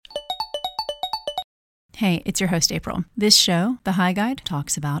Hey, it's your host, April. This show, The High Guide,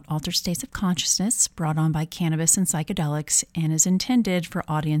 talks about altered states of consciousness brought on by cannabis and psychedelics and is intended for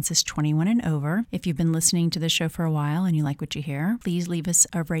audiences 21 and over. If you've been listening to the show for a while and you like what you hear, please leave us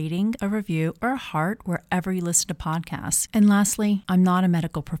a rating, a review, or a heart wherever you listen to podcasts. And lastly, I'm not a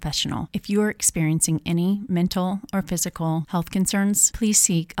medical professional. If you are experiencing any mental or physical health concerns, please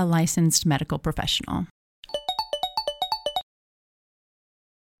seek a licensed medical professional.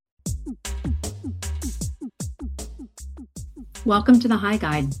 Welcome to The High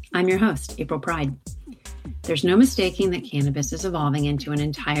Guide. I'm your host, April Pride. There's no mistaking that cannabis is evolving into an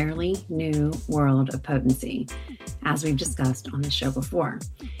entirely new world of potency, as we've discussed on the show before.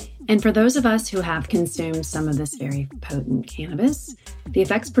 And for those of us who have consumed some of this very potent cannabis, the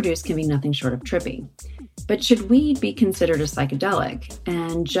effects produced can be nothing short of trippy. But should weed be considered a psychedelic?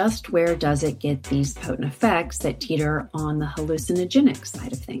 And just where does it get these potent effects that teeter on the hallucinogenic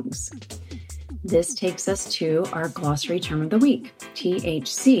side of things? This takes us to our glossary term of the week,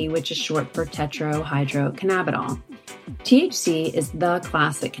 THC, which is short for tetrahydrocannabinol. THC is the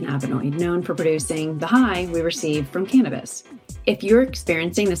classic cannabinoid known for producing the high we receive from cannabis. If you're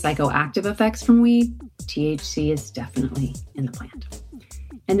experiencing the psychoactive effects from weed, THC is definitely in the plant.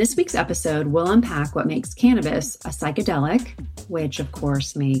 In this week's episode, we'll unpack what makes cannabis a psychedelic, which of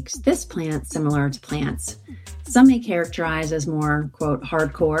course makes this plant similar to plants some may characterize as more, quote,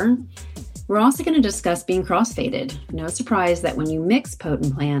 hardcore. We're also going to discuss being crossfaded. No surprise that when you mix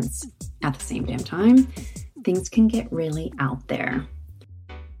potent plants at the same damn time, things can get really out there.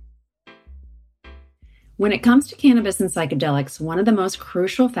 When it comes to cannabis and psychedelics, one of the most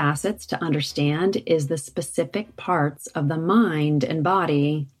crucial facets to understand is the specific parts of the mind and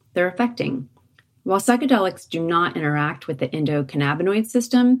body they're affecting. While psychedelics do not interact with the endocannabinoid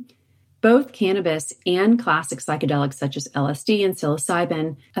system, both cannabis and classic psychedelics such as LSD and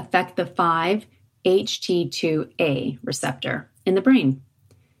psilocybin affect the 5-HT2A receptor in the brain.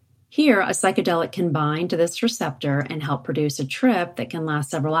 Here, a psychedelic can bind to this receptor and help produce a trip that can last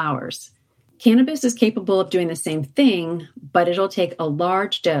several hours. Cannabis is capable of doing the same thing, but it'll take a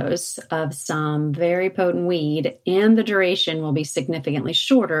large dose of some very potent weed, and the duration will be significantly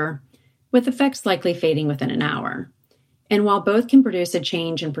shorter, with effects likely fading within an hour. And while both can produce a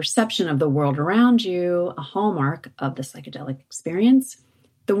change in perception of the world around you, a hallmark of the psychedelic experience,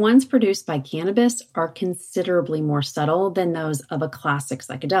 the ones produced by cannabis are considerably more subtle than those of a classic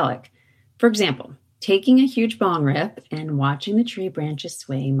psychedelic. For example, taking a huge bong rip and watching the tree branches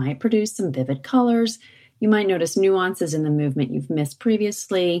sway might produce some vivid colors. You might notice nuances in the movement you've missed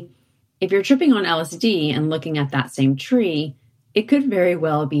previously. If you're tripping on LSD and looking at that same tree, it could very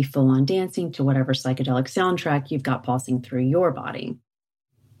well be full-on dancing to whatever psychedelic soundtrack you've got pulsing through your body.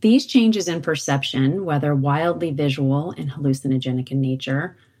 These changes in perception, whether wildly visual and hallucinogenic in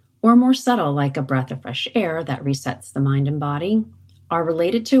nature, or more subtle like a breath of fresh air that resets the mind and body, are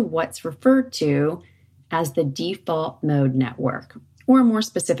related to what's referred to as the default mode network, or more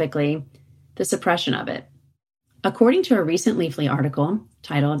specifically, the suppression of it. According to a recent Leafly article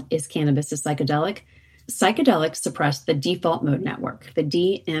titled, "Is Cannabis a Psychedelic?", psychedelics suppress the default mode network, the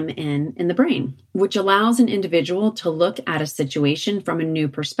DMN, in the brain, which allows an individual to look at a situation from a new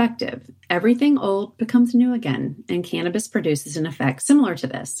perspective. Everything old becomes new again, and cannabis produces an effect similar to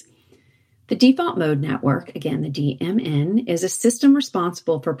this. The default mode network, again, the DMN, is a system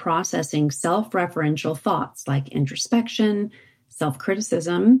responsible for processing self-referential thoughts like introspection,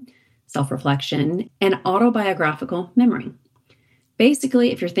 self-criticism, self-reflection, and autobiographical memory.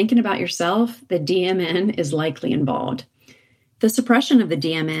 Basically, if you're thinking about yourself, the DMN is likely involved. The suppression of the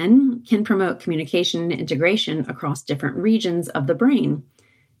DMN can promote communication and integration across different regions of the brain,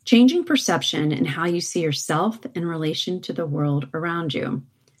 changing perception and how you see yourself in relation to the world around you.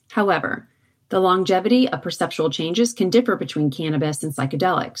 However, the longevity of perceptual changes can differ between cannabis and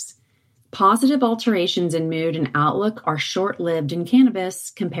psychedelics. Positive alterations in mood and outlook are short-lived in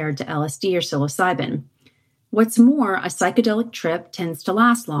cannabis compared to LSD or psilocybin. What's more, a psychedelic trip tends to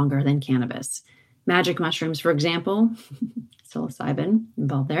last longer than cannabis. Magic mushrooms, for example, psilocybin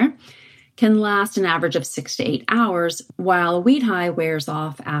involved there, can last an average of 6 to 8 hours, while a weed high wears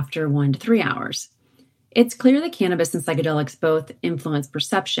off after 1 to 3 hours. It's clear that cannabis and psychedelics both influence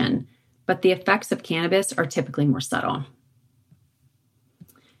perception, but the effects of cannabis are typically more subtle.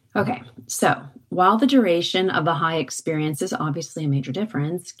 Okay, so while the duration of the high experience is obviously a major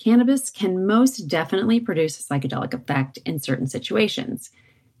difference, cannabis can most definitely produce a psychedelic effect in certain situations.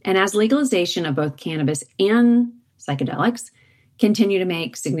 And as legalization of both cannabis and psychedelics continue to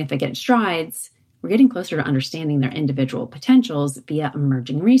make significant strides, we're getting closer to understanding their individual potentials via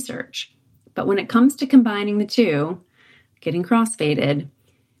emerging research. But when it comes to combining the two, getting crossfaded,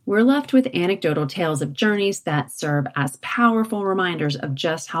 we're left with anecdotal tales of journeys that serve as powerful reminders of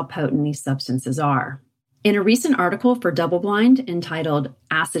just how potent these substances are. In a recent article for Double Blind entitled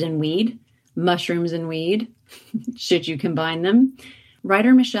Acid and Weed, Mushrooms and Weed, Should You Combine Them?,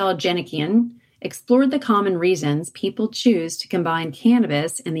 writer Michelle Janikian explored the common reasons people choose to combine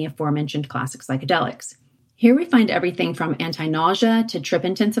cannabis and the aforementioned classic psychedelics. Here we find everything from anti-nausea to trip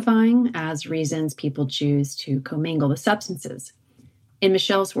intensifying as reasons people choose to commingle the substances. In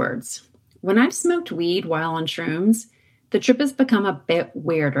Michelle's words, "When I've smoked weed while on shrooms, the trip has become a bit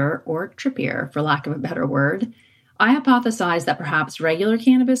weirder, or trippier, for lack of a better word. I hypothesized that perhaps regular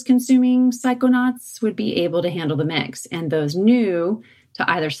cannabis-consuming psychonauts would be able to handle the mix, and those new to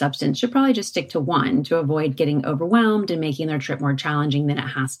either substance should probably just stick to one to avoid getting overwhelmed and making their trip more challenging than it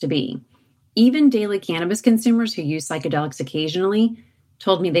has to be. Even daily cannabis consumers who use psychedelics occasionally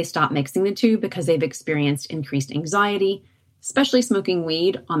told me they stopped mixing the two because they've experienced increased anxiety, especially smoking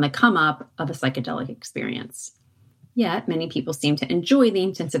weed on the come-up of a psychedelic experience. Yet, many people seem to enjoy the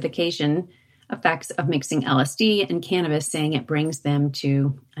intensification effects of mixing LSD and cannabis, saying it brings them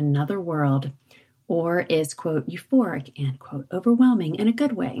to another world, or is, quote, euphoric and, quote, overwhelming in a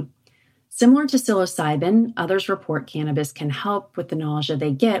good way. Similar to psilocybin, others report cannabis can help with the nausea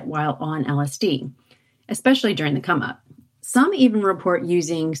they get while on LSD, especially during the come-up. Some even report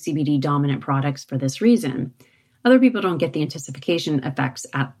using CBD-dominant products for this reason. Other people don't get the intensification effects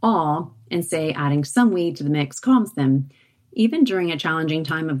at all and say adding some weed to the mix calms them, even during a challenging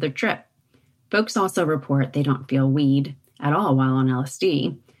time of their trip. Folks also report they don't feel weed at all while on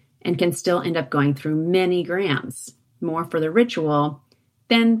LSD and can still end up going through many grams, more for the ritual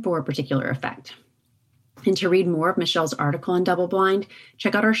than for a particular effect. And to read more of Michelle's article in Double Blind,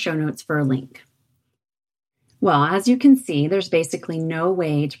 check out our show notes for a link. Well, as you can see, there's basically no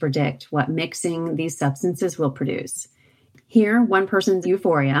way to predict what mixing these substances will produce. Here, one person's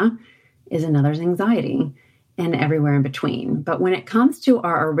euphoria is another's anxiety, and everywhere in between. But when it comes to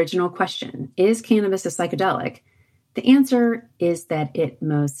our original question, is cannabis a psychedelic? The answer is that it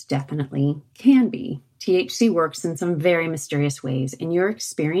most definitely can be. THC works in some very mysterious ways, and your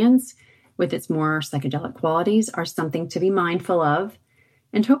experience with its more psychedelic qualities are something to be mindful of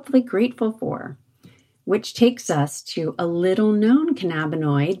and hopefully grateful for, which takes us to a little-known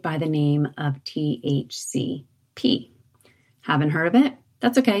cannabinoid by the name of THCP. Haven't heard of it?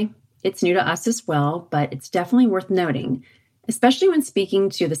 That's okay. It's new to us as well, but it's definitely worth noting, especially when speaking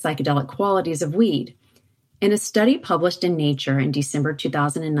to the psychedelic qualities of weed. In a study published in Nature in December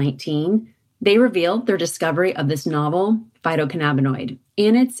 2019, they revealed their discovery of this novel phytocannabinoid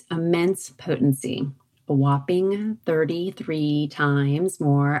and its immense potency, a whopping 33 times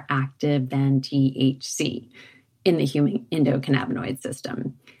more active than THC in the human endocannabinoid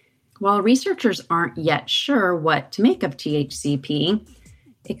system. While researchers aren't yet sure what to make of THCP,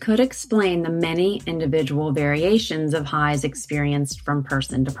 it could explain the many individual variations of highs experienced from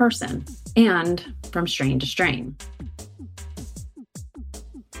person to person and from strain to strain.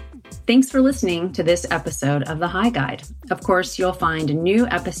 Thanks for listening to this episode of The High Guide. Of course, you'll find a new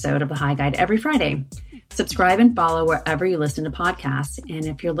episode of The High Guide every Friday. Subscribe and follow wherever you listen to podcasts. And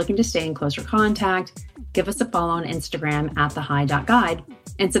if you're looking to stay in closer contact, give us a follow on Instagram at thehigh.guide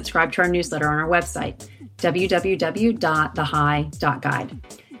and subscribe to our newsletter on our website, www.thehigh.guide.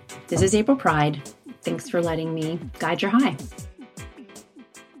 This is April Pride. Thanks for letting me guide your high.